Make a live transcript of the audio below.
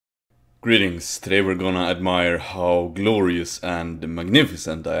Greetings, today we're gonna admire how glorious and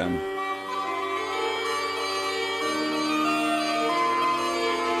magnificent I am.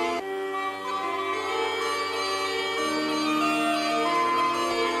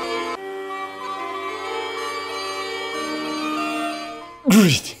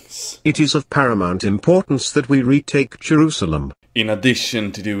 Greetings! It is of paramount importance that we retake Jerusalem. In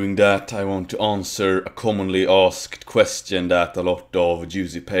addition to doing that, I want to answer a commonly asked question that a lot of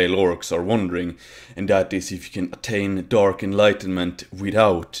juicy pale orcs are wondering, and that is if you can attain dark enlightenment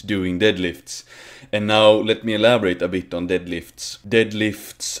without doing deadlifts. And now let me elaborate a bit on deadlifts.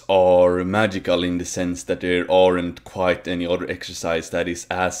 Deadlifts are magical in the sense that there aren't quite any other exercise that is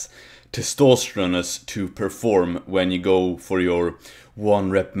as testosteronous to perform when you go for your 1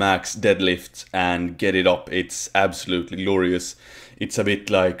 rep max deadlift and get it up. It's absolutely glorious. It's a bit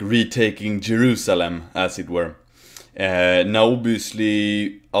like retaking Jerusalem, as it were. Now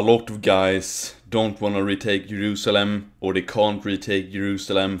obviously a lot of guys don't want to retake Jerusalem, or they can't retake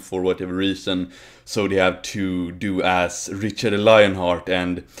Jerusalem for whatever reason, so they have to do as Richard the Lionheart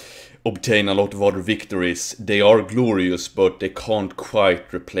and obtain a lot of other victories. They are glorious, but they can't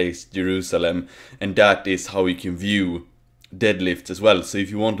quite replace Jerusalem, and that is how you can view deadlift as well. So if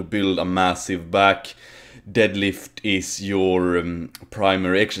you want to build a massive back, deadlift is your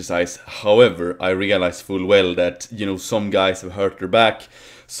primary exercise. However, I realize full well that, some guys have hurt their back,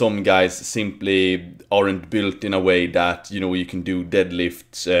 some guys simply aren't built in a way that, you can do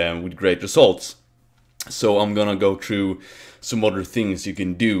deadlifts with great results. So I'm gonna go through some other things you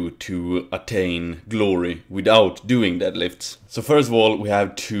can do to attain glory without doing deadlifts. So first of all, we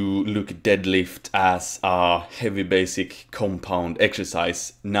have to look at deadlift as a heavy basic compound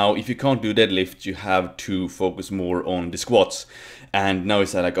exercise. Now if you can't do deadlift, you have to focus more on the squats. And now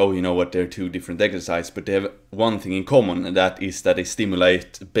it's like, oh, you know what, they're two different exercises, but they have one thing in common, and that is that they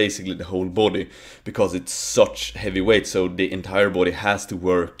stimulate basically the whole body, because it's such heavy weight, so the entire body has to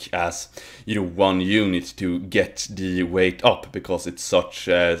work as, one unit to get the weight up, because it's such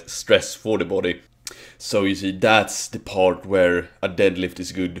stress for the body. So you see, that's the part where a deadlift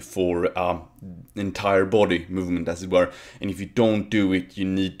is good for entire body movement, as it were. And if you don't do it, you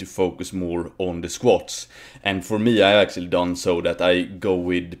need to focus more on the squats. And for me, I've actually done so that I go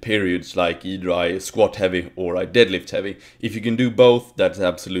with periods like either I squat heavy or I deadlift heavy. If you can do both, that's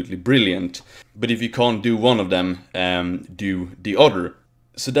absolutely brilliant. But if you can't do one of them, do the other.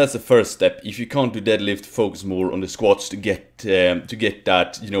 So that's the first step. If you can't do deadlift, focus more on the squats to get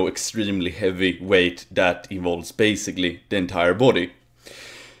that, extremely heavy weight that involves basically the entire body.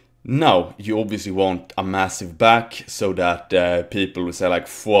 Now, you obviously want a massive back, so that people will say like,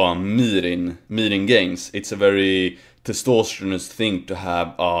 "Fwa, mirin gains." It's a very testosteronous thing to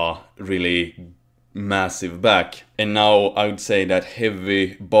have a really massive back. And now I would say that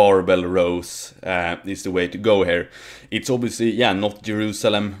heavy barbell rows is the way to go here. It's obviously, not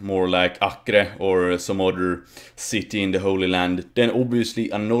Jerusalem, more like Acre or some other city in the Holy Land. Then obviously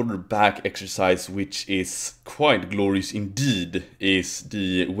another back exercise which is quite glorious indeed is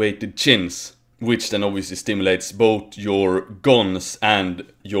the weighted chins, which then obviously stimulates both your guns and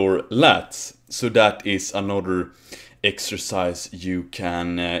your lats. So that is another exercise you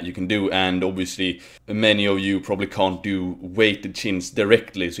can do. And obviously many of you probably can't do weighted chins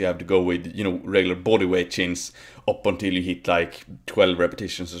directly, so you have to go with regular body weight chins up until you hit like 12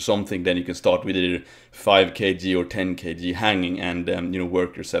 repetitions or something. Then you can start with either 5 kg or 10 kg hanging, and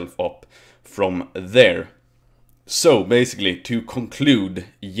work yourself up from there. So basically, to conclude,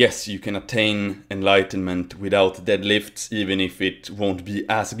 yes, you can attain enlightenment without deadlifts, even if it won't be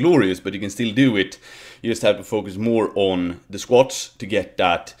as glorious, but you can still do it. You just have to focus more on the squats to get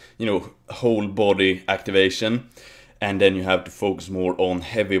that, whole body activation. And then you have to focus more on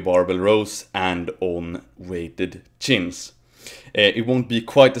heavy barbell rows and on weighted chins. It won't be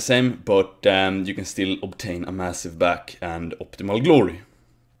quite the same, but you can still obtain a massive back and optimal glory.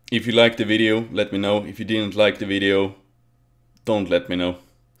 If you liked the video, let me know. If you didn't like the video, don't let me know,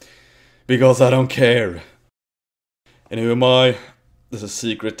 because I don't care. And who am I? There's a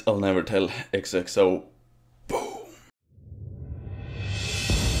secret I'll never tell. XXO.